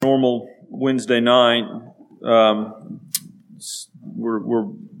Normal Wednesday night, we're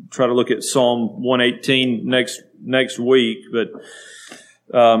trying to look at Psalm 118 next week. But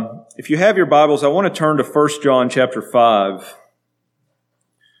if you have your Bibles, I want to turn to 1 John chapter 5.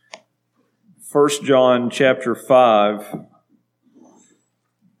 1 John chapter 5.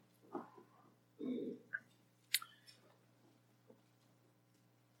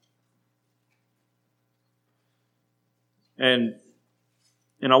 And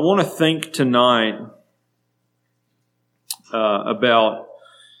I want to think tonight about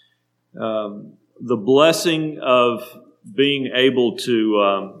the blessing of being able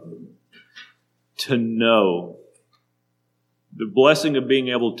to know. The blessing of being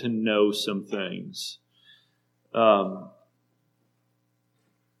able to know some things. I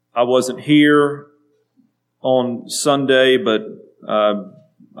wasn't here on Sunday, but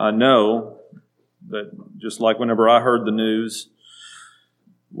I know that just like whenever I heard the news,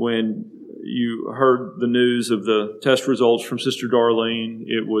 when you heard the news of the test results from Sister Darlene,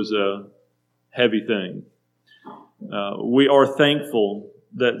 it was a heavy thing. We are thankful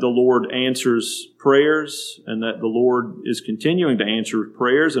that the Lord answers prayers and that the Lord is continuing to answer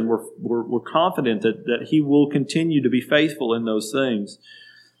prayers, and we're confident that He will continue to be faithful in those things.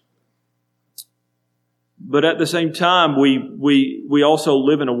 But at the same time, we also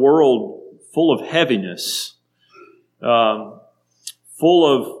live in a world full of heaviness, full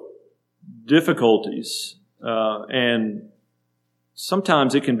of difficulties, and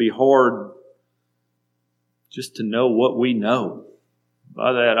sometimes it can be hard just to know what we know.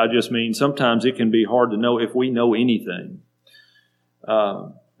 By that, I just mean sometimes it can be hard to know if we know anything.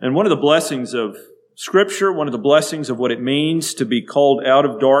 And one of the blessings of Scripture, one of the blessings of what it means to be called out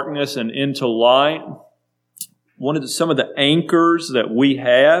of darkness and into light, some of the anchors that we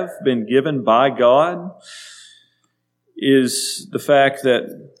have been given by God is the fact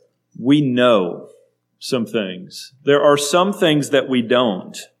that we know some things. There are some things that we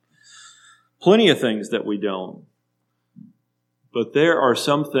don't. Plenty of things that we don't. But there are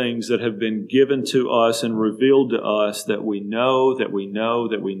some things that have been given to us and revealed to us that we know, that we know,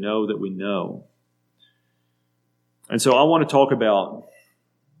 that we know, that we know. And so I want to talk about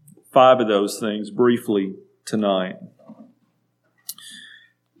 5 of those things briefly tonight.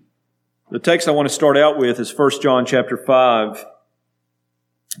 The text I want to start out with is 1 John chapter 5,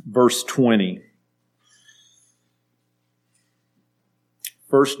 verse 20.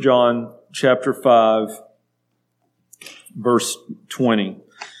 1 John chapter 5, verse 20.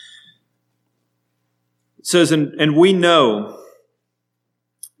 It says, And we know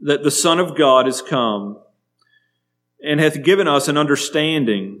that the Son of God is come, and hath given us an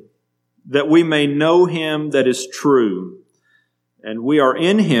understanding, that we may know Him that is true. And we are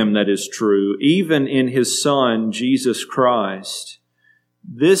in Him that is true, even in His Son, Jesus Christ.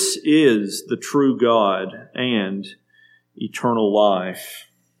 This is the true God and eternal life.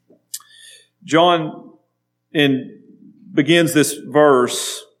 John begins this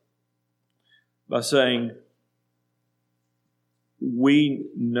verse by saying, we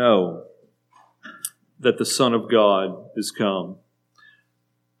know that the Son of God is come.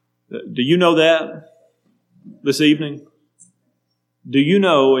 Do you know that this evening? Do you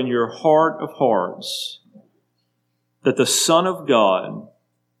know in your heart of hearts that the Son of God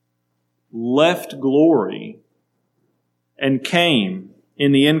left glory and came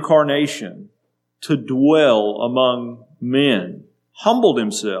in the incarnation to dwell among men, humbled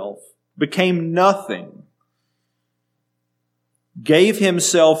Himself, became nothing, gave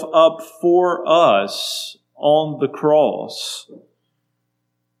Himself up for us on the cross?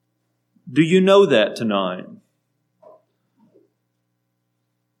 Do you know that tonight?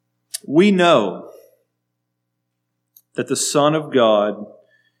 We know that the Son of God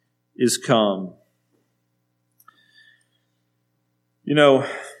is come. You know,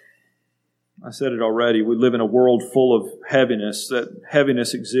 I said it already, we live in a world full of heaviness. That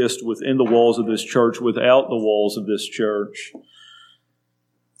heaviness exists within the walls of this church, without the walls of this church.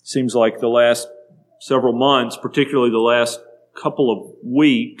 Seems like the last several months, particularly the last couple of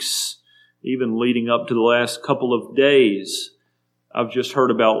weeks, even leading up to the last couple of days, I've just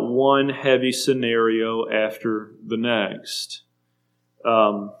heard about one heavy scenario after the next.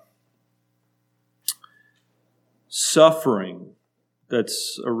 Suffering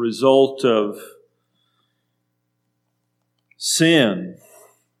that's a result of sin,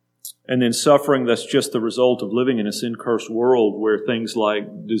 and then suffering that's just the result of living in a sin-cursed world where things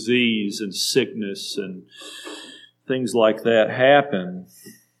like disease and sickness and things like that happen.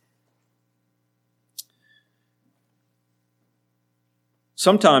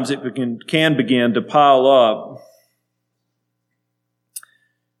 Sometimes it can begin to pile up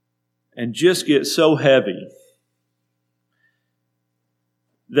and just get so heavy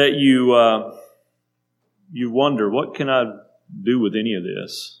that you wonder, what can I do with any of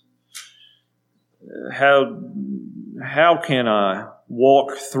this? How can I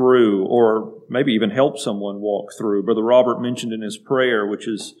walk through, or maybe even help someone walk through? Brother Robert mentioned in his prayer, which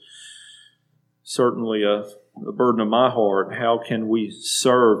is certainly a burden of my heart, how can we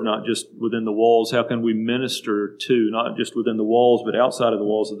serve not just within the walls? How can we minister to, not just within the walls, but outside of the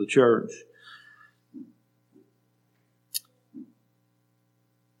walls of the church?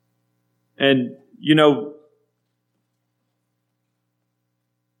 And,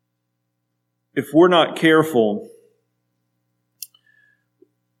 if we're not careful,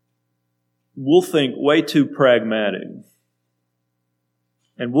 we'll think way too pragmatic.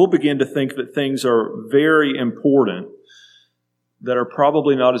 And we'll begin to think that things are very important that are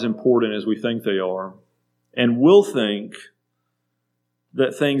probably not as important as we think they are. And we'll think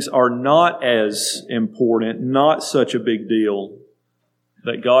that things are not as important, not such a big deal,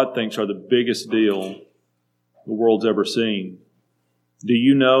 that God thinks are the biggest deal the world's ever seen. Do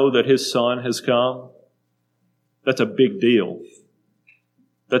you know that His Son has come? That's a big deal.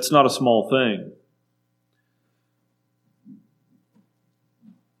 That's not a small thing.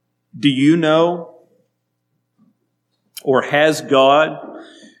 Do you know, or has God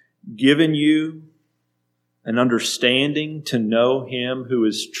given you an understanding to know Him who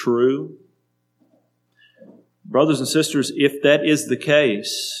is true? Brothers and sisters, if that is the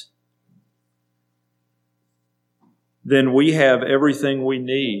case, then we have everything we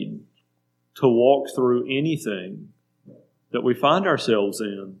need to walk through anything that we find ourselves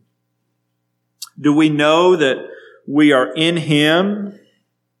in. Do we know that we are in Him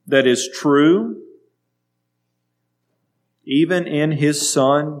that is true, even in His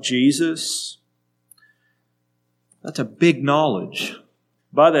Son, Jesus? That's a big knowledge.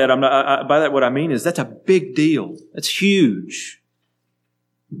 By that, what I mean is that's a big deal. That's huge.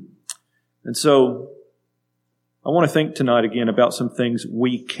 And so, I want to think tonight again about some things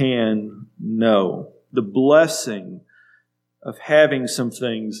we can know. The blessing of having some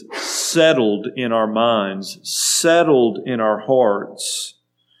things settled in our minds, settled in our hearts,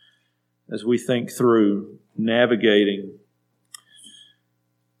 as we think through navigating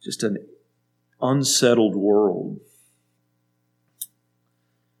just an unsettled world.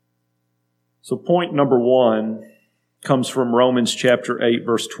 So point number 1 comes from Romans chapter 8,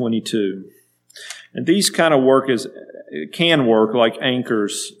 verse 22. And these kind of can work like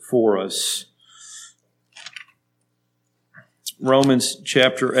anchors for us. Romans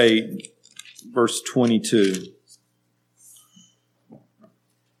chapter 8, verse 22.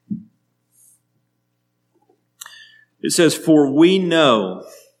 It says, "For we know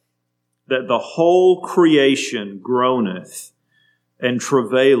that the whole creation groaneth and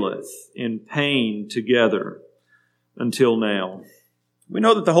travaileth in pain together until now." We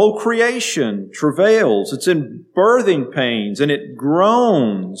know that the whole creation travails. It's in birthing pains and it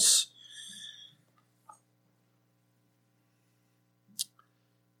groans.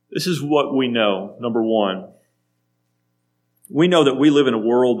 This is what we know. Number 1, we know that we live in a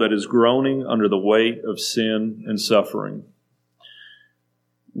world that is groaning under the weight of sin and suffering.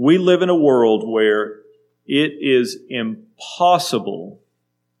 We live in a world where it is impossible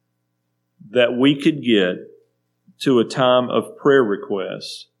that we could get to a time of prayer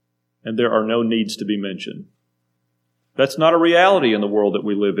request and there are no needs to be mentioned. That's not a reality in the world that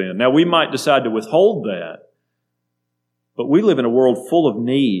we live in. Now, we might decide to withhold that, but we live in a world full of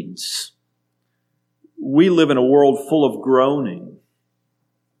needs. We live in a world full of groaning.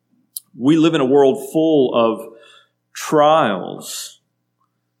 We live in a world full of trials.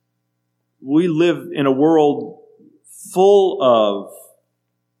 We live in a world full of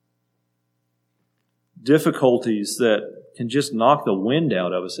difficulties that can just knock the wind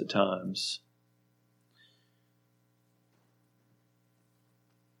out of us at times.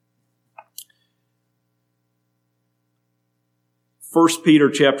 First Peter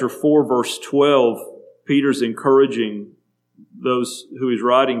chapter 4, verse 12, Peter's encouraging those who he's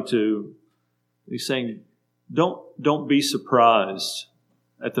writing to. He's saying, don't be surprised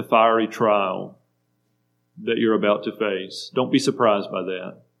at the fiery trial that you're about to face. Don't be surprised by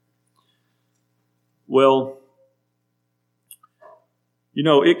that. Well,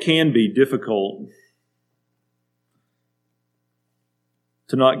 it can be difficult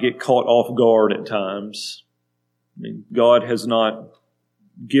to not get caught off guard at times. I mean, God has not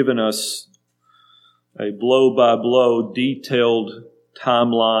given us a blow-by-blow, detailed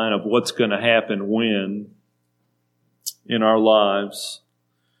timeline of what's going to happen when in our lives.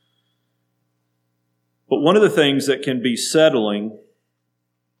 But one of the things that can be settling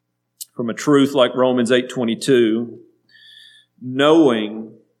from a truth like Romans 8:22,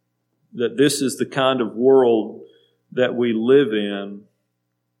 knowing that this is the kind of world that we live in,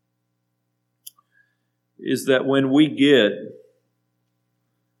 is that when we get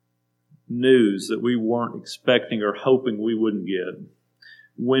news that we weren't expecting or hoping we wouldn't get,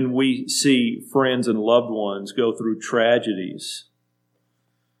 when we see friends and loved ones go through tragedies,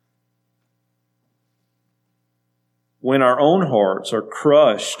 when our own hearts are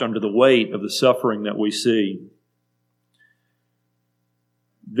crushed under the weight of the suffering that we see,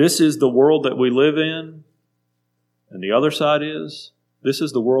 this is the world that we live in, and the other side is, this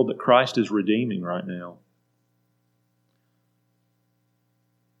is the world that Christ is redeeming right now.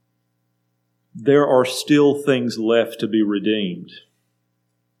 There are still things left to be redeemed.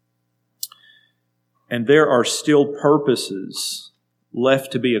 And there are still purposes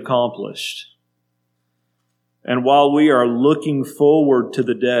left to be accomplished. And while we are looking forward to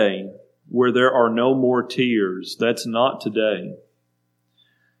the day where there are no more tears, that's not today.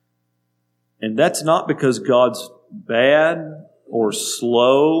 And that's not because God's bad or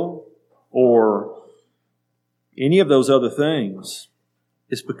slow or any of those other things.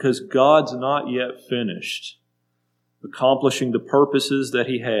 It's because God's not yet finished accomplishing the purposes that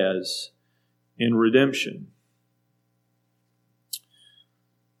He has in redemption.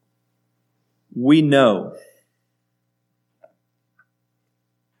 We know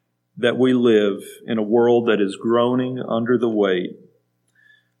that we live in a world that is groaning under the weight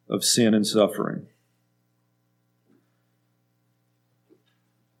of sin and suffering.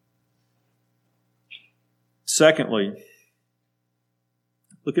 Secondly,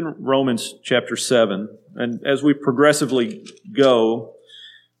 look in Romans chapter 7, and as we progressively go,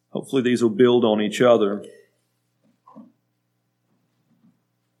 hopefully these will build on each other.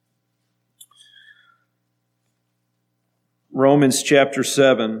 Romans chapter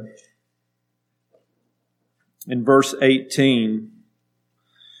 7, in verse 18,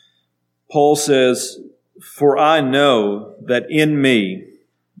 Paul says, "For I know that in me,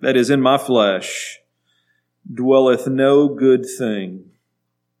 that is in my flesh, dwelleth no good thing.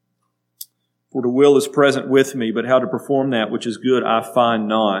 For the will is present with me, but how to perform that which is good I find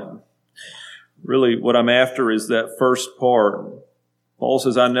not." Really, what I'm after is that first part. Paul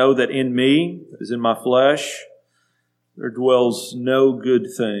says, I know that in me, that is in my flesh, there dwells no good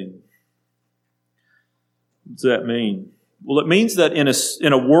thing. What does that mean? Well, it means that in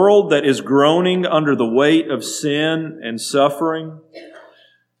a world that is groaning under the weight of sin and suffering,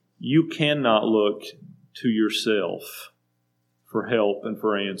 you cannot look to yourself for help and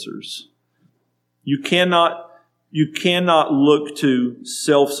for answers. You cannot look to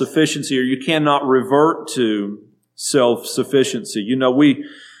self-sufficiency, or you cannot revert to self-sufficiency. You know, we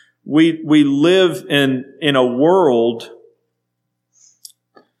live in a world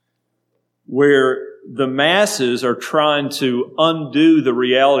where the masses are trying to undo the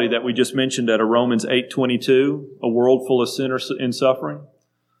reality that we just mentioned out of Romans 8:22, a world full of sinners and suffering.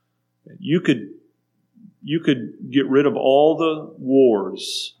 You could get rid of all the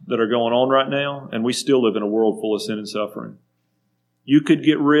wars that are going on right now, and we still live in a world full of sin and suffering. You could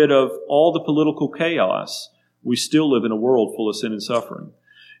get rid of all the political chaos. We still live in a world full of sin and suffering.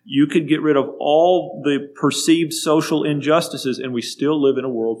 You could get rid of all the perceived social injustices, and we still live in a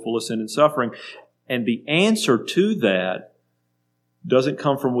world full of sin and suffering. And the answer to that doesn't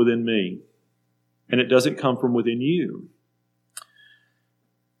come from within me, and it doesn't come from within you.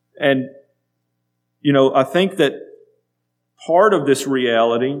 And you know, I think that part of this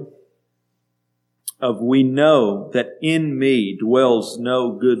reality of we know that in me dwells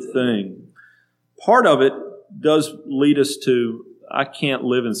no good thing, part of it does lead us to, I can't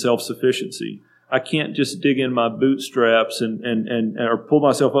live in self-sufficiency. I can't just dig in my bootstraps and or pull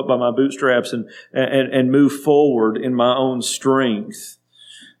myself up by my bootstraps and move forward in my own strength.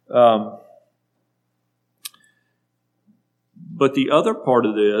 But the other part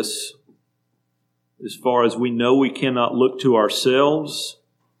of this, as far as we know we cannot look to ourselves,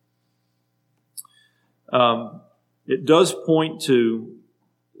 it does point to,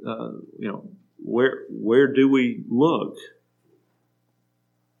 where do we look?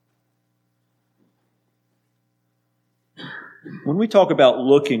 When we talk about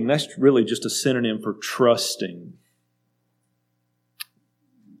looking, that's really just a synonym for trusting.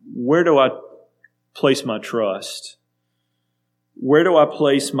 Where do I place my trust? Where do I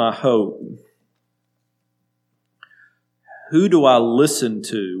place my hope? Who do I listen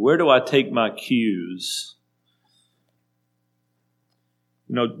to? Where do I take my cues?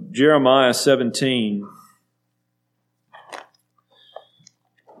 You know, Jeremiah 17,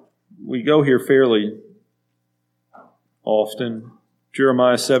 we go here fairly often.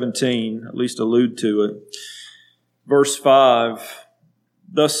 Jeremiah 17, at least allude to it. Verse 5,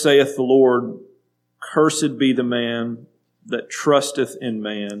 thus saith the Lord, cursed be the man that trusteth in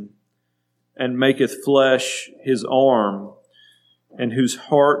man, and maketh flesh his arm, and whose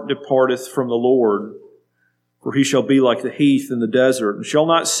heart departeth from the Lord. For he shall be like the heath in the desert, and shall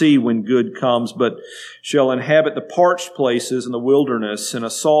not see when good comes, but shall inhabit the parched places in the wilderness, in a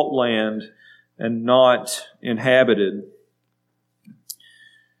salt land, and not inhabited.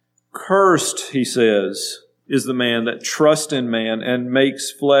 Cursed, he says, is the man that trusts in man and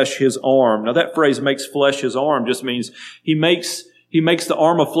makes flesh his arm. Now that phrase, makes flesh his arm, just means he makes the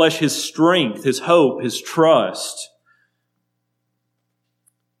arm of flesh his strength, his hope, his trust.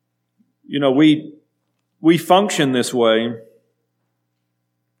 You know, we function this way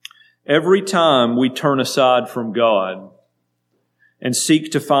every time we turn aside from God and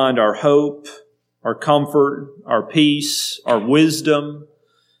seek to find our hope, our comfort, our peace, our wisdom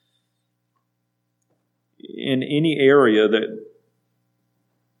in any area that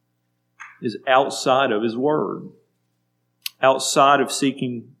is outside of His Word, outside of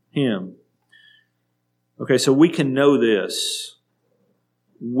seeking Him. Okay, so we can know this.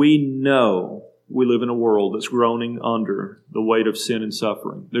 We know we live in a world that's groaning under the weight of sin and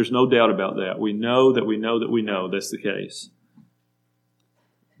suffering. There's no doubt about that. We know that we know that we know that's the case.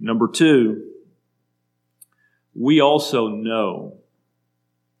 Number two, we also know,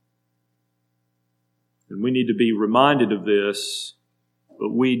 and we need to be reminded of this,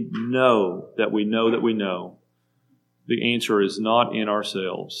 but we know that we know that we know the answer is not in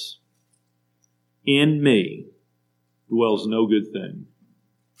ourselves. In me dwells no good thing.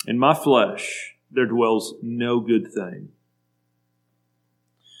 In my flesh there dwells no good thing.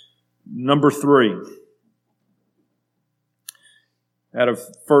 Number three, out of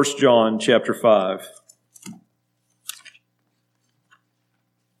 1 John chapter 5.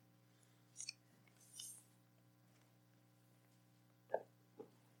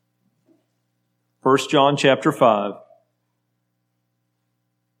 First John chapter 5.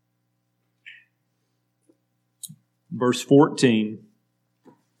 Verse 14.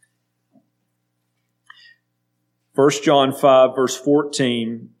 1 John 5, verse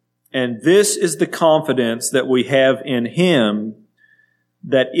 14. And this is the confidence that we have in Him,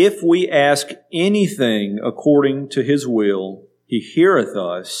 that if we ask anything according to His will, He heareth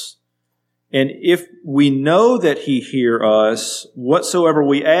us. And if we know that He hear us, whatsoever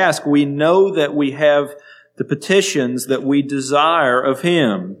we ask, we know that we have the petitions that we desire of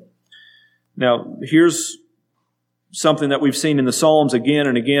Him. Now, here's something that we've seen in the Psalms again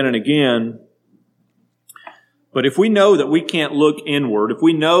and again and again. But if we know that we can't look inward, if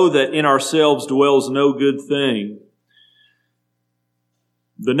we know that in ourselves dwells no good thing,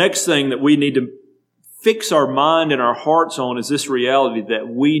 the next thing that we need to fix our mind and our hearts on is this reality that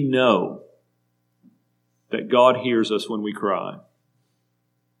we know that God hears us when we cry.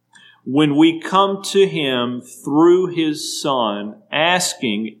 When we come to Him through His Son,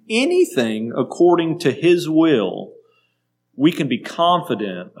 asking anything according to His will, we can be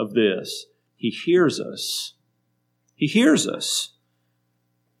confident of this. He hears us. He hears us.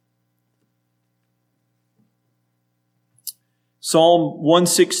 Psalm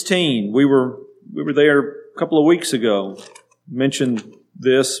 116, we were there a couple of weeks ago. Mentioned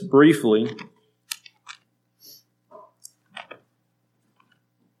this briefly.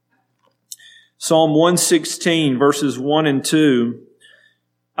 Psalm 116, verses 1 and 2.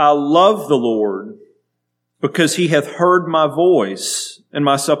 I love the Lord, because He hath heard my voice and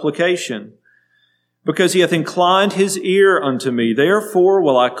my supplication, because He hath inclined His ear unto me. Therefore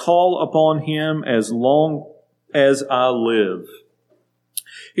will I call upon Him as long as I live.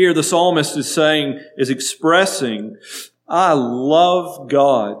 Here the psalmist is expressing, I love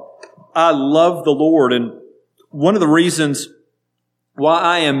God. I love the Lord. And one of the reasons why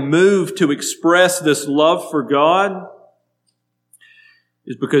I am moved to express this love for God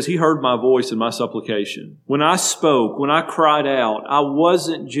is because He heard my voice and my supplication. When I spoke, when I cried out, I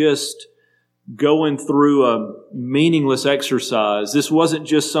wasn't just going through a meaningless exercise. This wasn't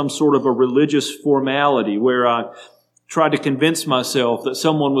just some sort of a religious formality where I tried to convince myself that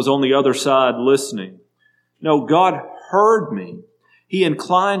someone was on the other side listening. No, God heard me. He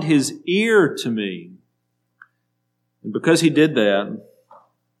inclined His ear to me. And because He did that,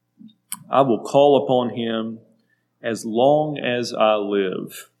 I will call upon Him as long as I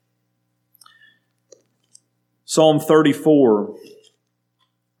live. Psalm 34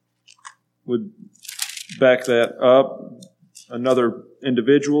 would back that up. Another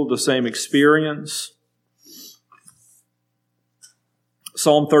individual, the same experience.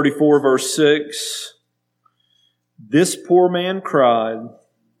 Psalm 34, verse 6. This poor man cried,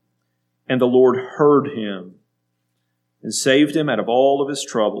 and the Lord heard him and saved him out of all of his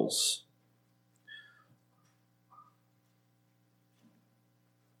troubles.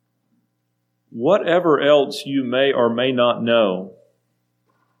 Whatever else you may or may not know,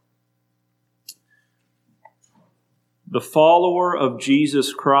 the follower of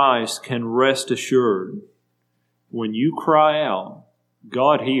Jesus Christ can rest assured when you cry out,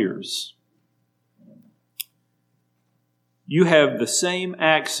 God hears. You have the same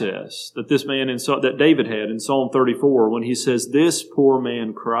access that this man that David had in Psalm 34 when he says, "This poor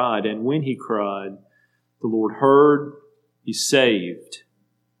man cried, and when he cried, the Lord heard, he saved."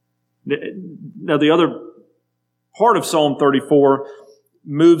 Now, the other part of Psalm 34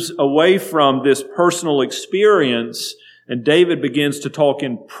 moves away from this personal experience, and David begins to talk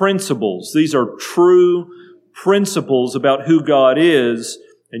in principles. These are true principles about who God is.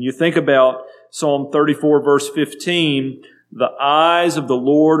 And you think about Psalm 34, verse 15, "The eyes of the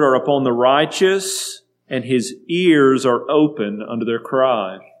Lord are upon the righteous, and His ears are open unto their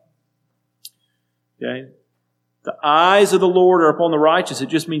cry." Okay? The eyes of the Lord are upon the righteous. It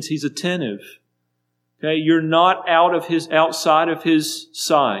just means He's attentive. Okay? You're not outside of His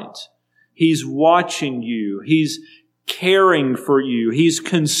sight. He's watching you. He's caring for you. He's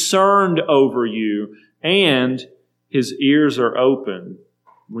concerned over you. And His ears are open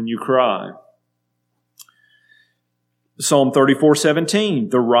when you cry. Psalm 34:17,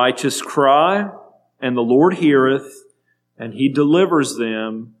 "The righteous cry, and the Lord heareth, and He delivers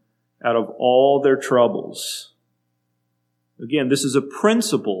them out of all their troubles." Again, this is a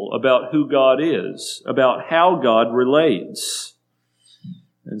principle about who God is, about how God relates.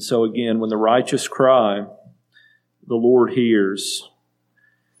 And so again, when the righteous cry, the Lord hears.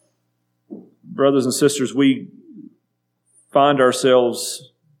 Brothers and sisters, we find ourselves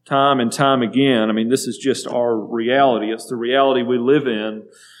time and time again. I mean, this is just our reality. It's the reality we live in.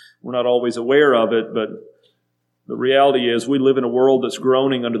 We're not always aware of it, but the reality is we live in a world that's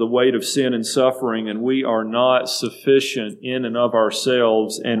groaning under the weight of sin and suffering, and we are not sufficient in and of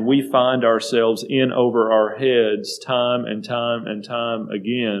ourselves, and we find ourselves in over our heads time and time and time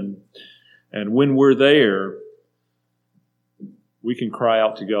again. And when we're there, we can cry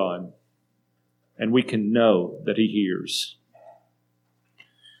out to God, and we can know that He hears.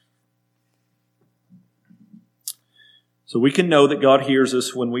 So we can know that God hears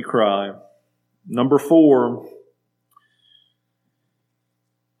us when we cry. Number 4,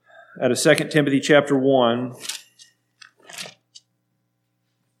 out of 2 Timothy chapter 1,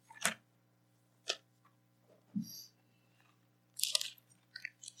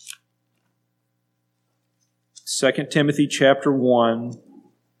 Second Timothy chapter 1,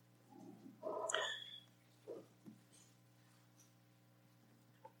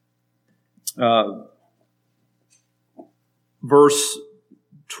 verse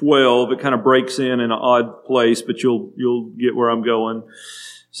 12. It kind of breaks in an odd place, but you'll get where I'm going.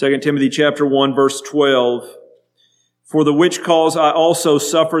 2 Timothy chapter 1, verse 12. "For the which cause I also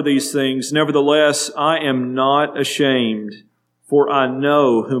suffer these things. Nevertheless, I am not ashamed, for I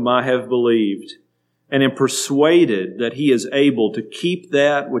know whom I have believed, and am persuaded that He is able to keep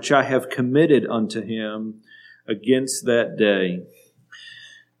that which I have committed unto Him against that day."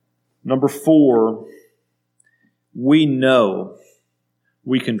 Number 4, we know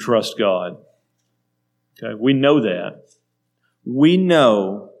we can trust God. Okay, we know that. We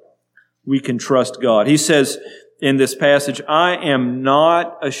know we can trust God. He says in this passage, "I am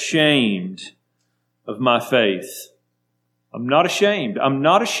not ashamed of my faith." I'm not ashamed. I'm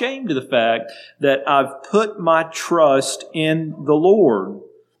not ashamed of the fact that I've put my trust in the Lord.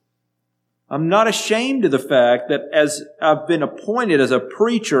 I'm not ashamed of the fact that as I've been appointed as a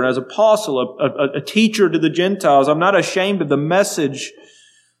preacher and as an apostle, a teacher to the Gentiles, I'm not ashamed of the message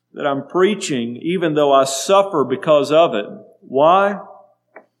that I'm preaching, even though I suffer because of it. Why?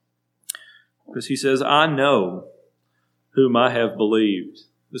 Because he says, "I know whom I have believed."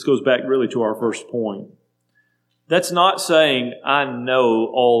 This goes back really to our first point. That's not saying I know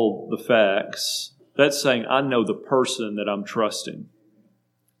all the facts. That's saying I know the person that I'm trusting.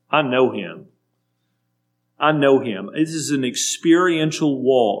 I know Him. I know Him. This is an experiential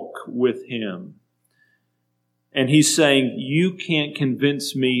walk with Him. And He's saying, you can't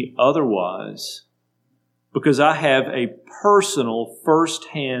convince me otherwise, because I have a personal,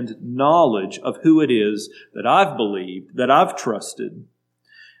 first-hand knowledge of who it is that I've believed, that I've trusted.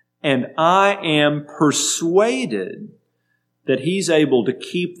 And I am persuaded that He's able to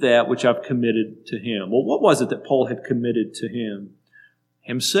keep that which I've committed to Him. Well, what was it that Paul had committed to Him?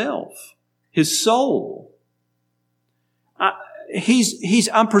 Himself. His soul.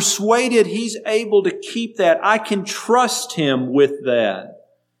 I'm persuaded He's able to keep that. I can trust Him with that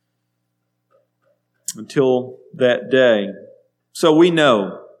until that day. So we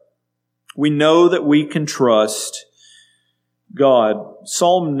know that we can trust God.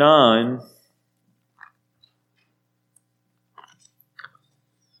 Psalm 9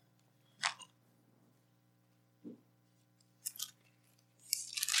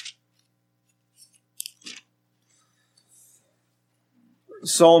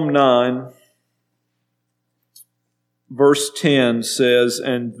 Psalm 9, verse 10 says,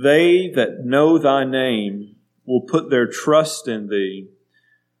 "And they that know Thy name will put their trust in Thee.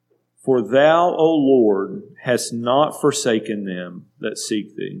 For Thou, O Lord, hast not forsaken them that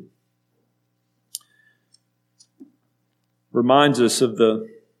seek Thee." Reminds us of the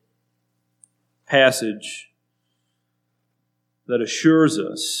passage that assures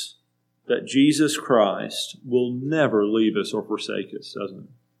us that Jesus Christ will never leave us or forsake us, doesn't it?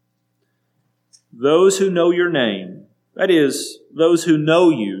 Those who know your name, that is, those who know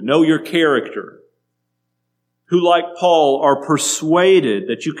you, know your character, who, like Paul, are persuaded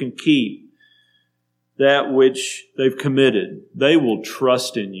that you can keep that which they've committed, they will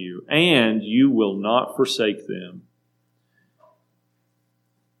trust in you, and you will not forsake them.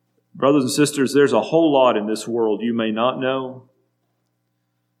 Brothers and sisters, there's a whole lot in this world you may not know.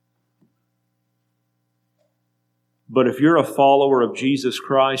 But if you're a follower of Jesus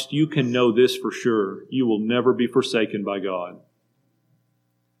Christ, you can know this for sure. You will never be forsaken by God.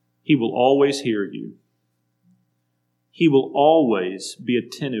 He will always hear you. He will always be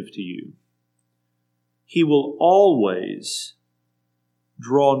attentive to you. He will always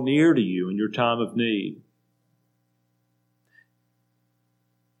draw near to you in your time of need.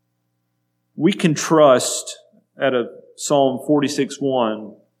 We can trust out of Psalm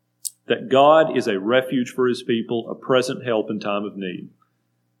 46:1 that God is a refuge for His people, a present help in time of need.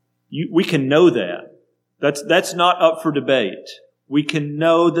 We can know that. That's not up for debate. We can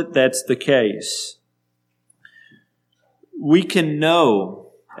know that that's the case. We can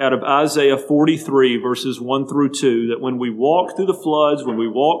know out of Isaiah 43, verses 1 through 2, that when we walk through the floods, when we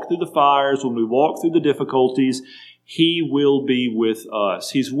walk through the fires, when we walk through the difficulties, He will be with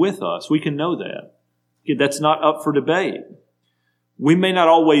us. He's with us. We can know that. That's not up for debate. We may not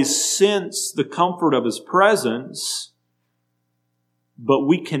always sense the comfort of His presence, but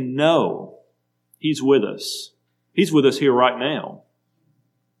we can know He's with us. He's with us here right now.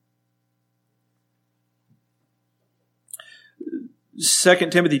 2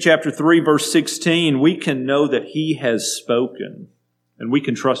 Timothy chapter 3, verse 16, we can know that He has spoken, and we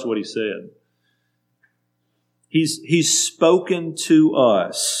can trust what He said. He's spoken to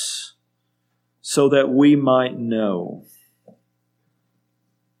us so that we might know.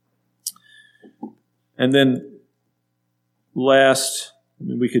 And then last,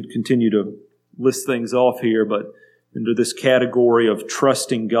 we could continue to list things off here, but under this category of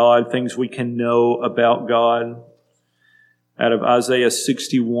trusting God, things we can know about God, out of Isaiah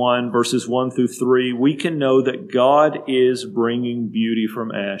 61, verses 1 through 3, we can know that God is bringing beauty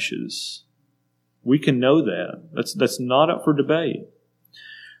from ashes. We can know that. That's not up for debate.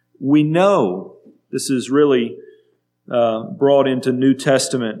 We know, this is really brought into New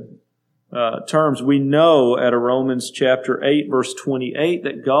Testament terms, we know out of Romans chapter 8, verse 28,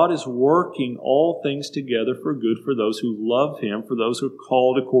 that God is working all things together for good for those who love Him, for those who are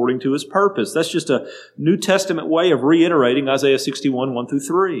called according to His purpose. That's just a New Testament way of reiterating Isaiah 61, 1 through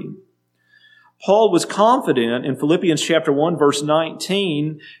 3. Paul was confident in Philippians chapter 1, verse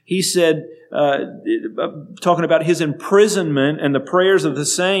 19. He said, talking about his imprisonment and the prayers of the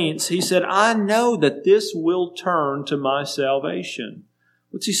saints, he said, "I know that this will turn to my salvation."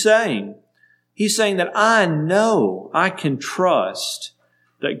 What's he saying? He's saying that I know, I can trust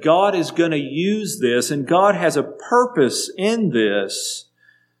that God is going to use this, and God has a purpose in this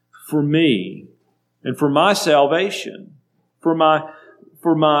for me and for my salvation, for my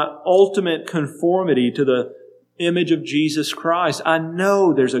ultimate conformity to the image of Jesus Christ. I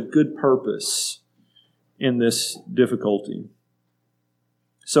know there's a good purpose in this difficulty.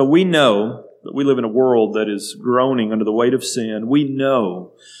 So we know that we live in a world that is groaning under the weight of sin. We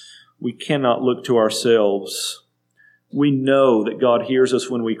know we cannot look to ourselves. We know that God hears us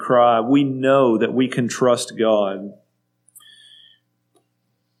when we cry. We know that we can trust God.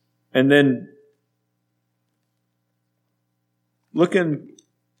 And then look in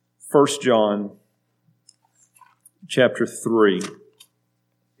 1 John chapter 3.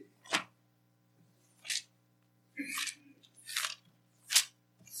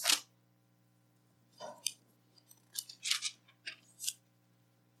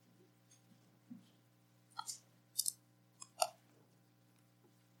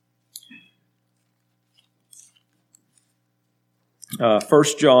 1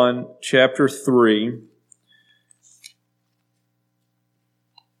 John chapter 3,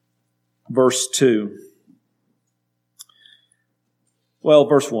 verse 2. Well,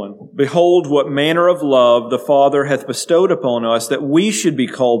 verse 1. Behold, what manner of love the Father hath bestowed upon us, that we should be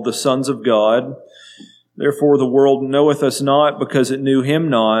called the sons of God. Therefore the world knoweth us not, because it knew Him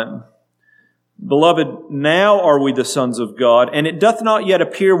not. Beloved, now are we the sons of God, and it doth not yet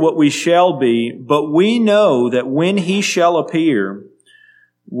appear what we shall be, but we know that when He shall appear,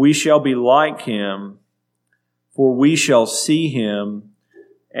 we shall be like Him, for we shall see Him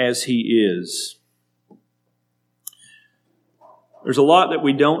as He is. There's a lot that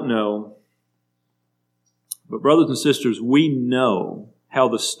we don't know, but brothers and sisters, we know how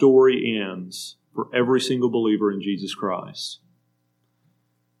the story ends for every single believer in Jesus Christ.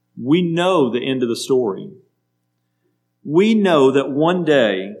 We know the end of the story. We know that one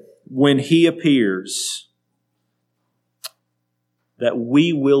day, when He appears, that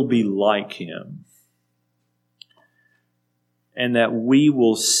we will be like Him, and that we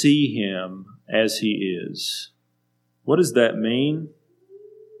will see Him as He is. What does that mean?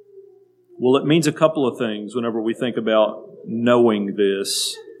 Well, it means a couple of things whenever we think about knowing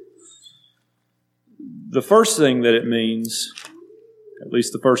this. The first thing that it means, at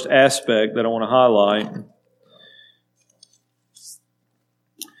least the first aspect that I want to highlight,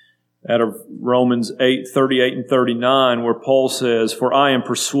 out of Romans 8:38 and 39, where Paul says, "For I am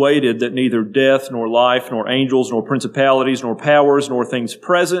persuaded that neither death, nor life, nor angels, nor principalities, nor powers, nor things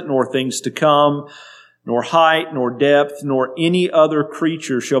present, nor things to come, nor height, nor depth, nor any other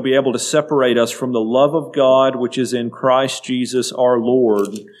creature shall be able to separate us from the love of God which is in Christ Jesus our Lord."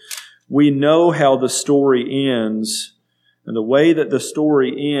 We know how the story ends, and the way that the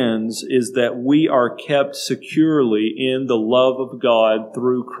story ends is that we are kept securely in the love of God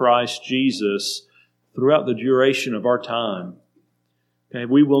through Christ Jesus throughout the duration of our time. Okay,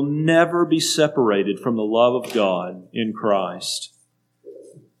 we will never be separated from the love of God in Christ.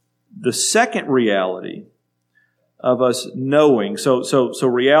 The second reality of us knowing, so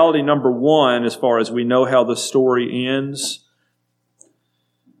reality number one, as far as we know how the story ends,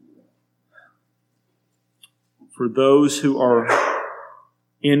 for those who are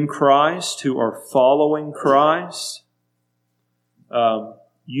in Christ, who are following Christ,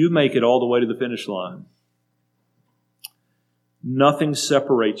 you make it all the way to the finish line. Nothing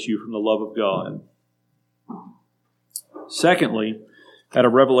separates you from the love of God. Secondly, out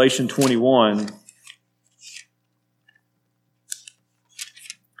of Revelation 21,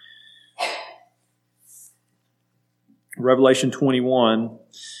 Revelation 21,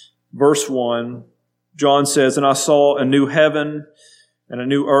 verse 1, John says, "And I saw a new heaven and a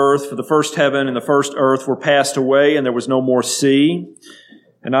new earth, for the first heaven and the first earth were passed away, and there was no more sea.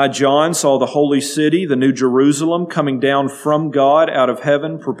 And I, John, saw the holy city, the new Jerusalem, coming down from God out of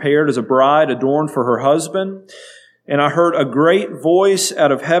heaven, prepared as a bride adorned for her husband. And I heard a great voice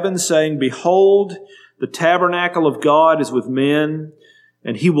out of heaven saying, Behold, the tabernacle of God is with men,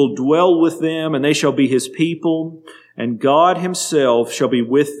 and He will dwell with them, and they shall be His people. And God Himself shall be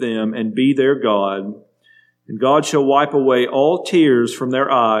with them and be their God. And God shall wipe away all tears from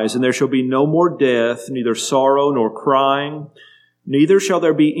their eyes, and there shall be no more death, neither sorrow nor crying, neither shall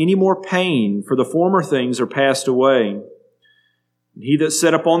there be any more pain, for the former things are passed away. And He that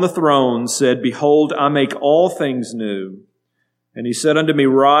sat upon the throne said, Behold, I make all things new. And He said unto me,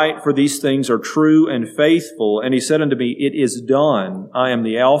 Write, for these things are true and faithful. And He said unto me, It is done. I am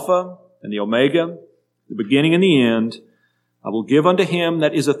the Alpha and the Omega, the beginning and the end. I will give unto him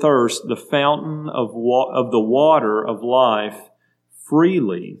that is athirst the fountain of the water of life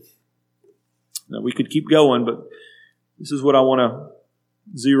freely. Now, we could keep going, but this is what I want to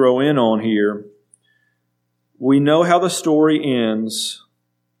zero in on here. We know how the story ends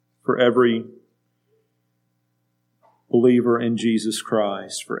for every believer in Jesus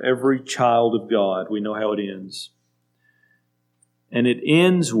Christ, for every child of God. We know how it ends. And it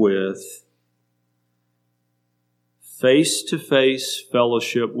ends with face-to-face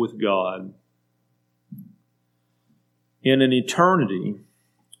fellowship with God in an eternity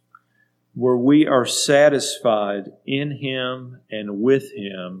where we are satisfied in Him and with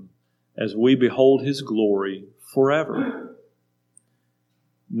Him as we behold His glory forever.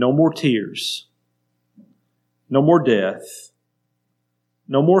 No more tears, no more death,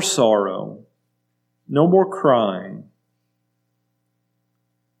 no more sorrow, no more crying.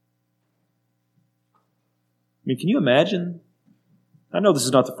 I mean, can you imagine? I know this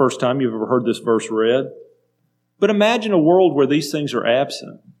is not the first time you've ever heard this verse read, but imagine a world where these things are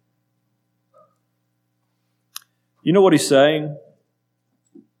absent. You know what he's saying?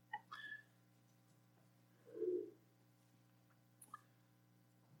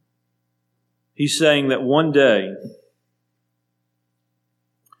 He's saying that one day,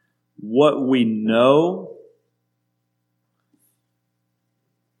 what we know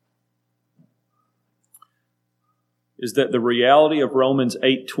is that the reality of Romans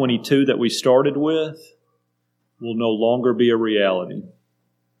 8:22 that we started with will no longer be a reality.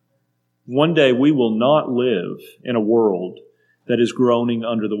 One day we will not live in a world that is groaning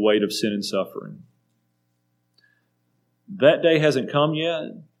under the weight of sin and suffering. That day hasn't come yet,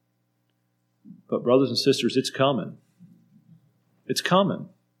 but brothers and sisters, it's coming. It's coming.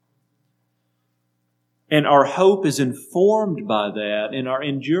 And our hope is informed by that, and our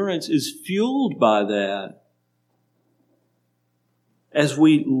endurance is fueled by that. As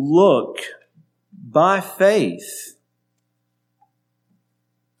we look by faith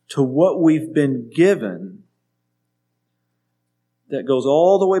to what we've been given, that goes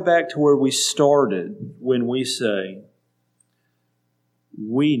all the way back to where we started when we say,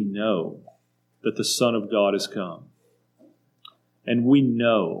 we know that the Son of God has come. And we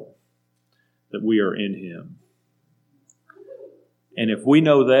know that we are in Him. And if we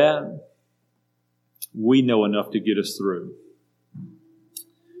know that, we know enough to get us through.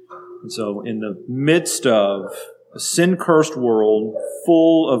 And so in the midst of a sin-cursed world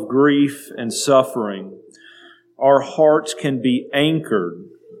full of grief and suffering, our hearts can be anchored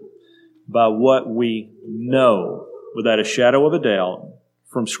by what we know without a shadow of a doubt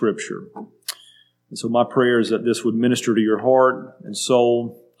from Scripture. And so my prayer is that this would minister to your heart and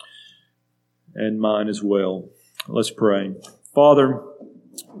soul and mine as well. Let's pray. Father,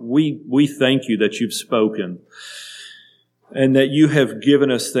 we thank you that you've spoken and that you have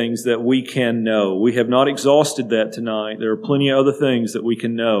given us things that we can know. We have not exhausted that tonight. There are plenty of other things that we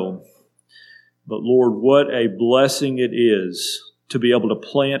can know. But Lord, what a blessing it is to be able to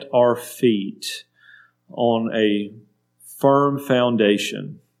plant our feet on a firm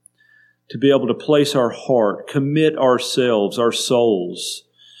foundation, to be able to place our heart, commit ourselves, our souls,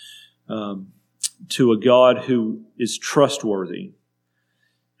 to a God who is trustworthy,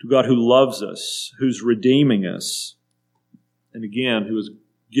 to God who loves us, who's redeeming us, and again, who has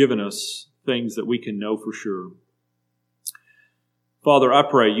given us things that we can know for sure. Father, I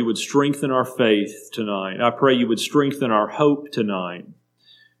pray you would strengthen our faith tonight. I pray you would strengthen our hope tonight,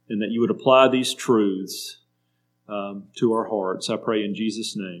 and that you would apply these truths to our hearts. I pray in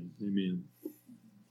Jesus' name. Amen.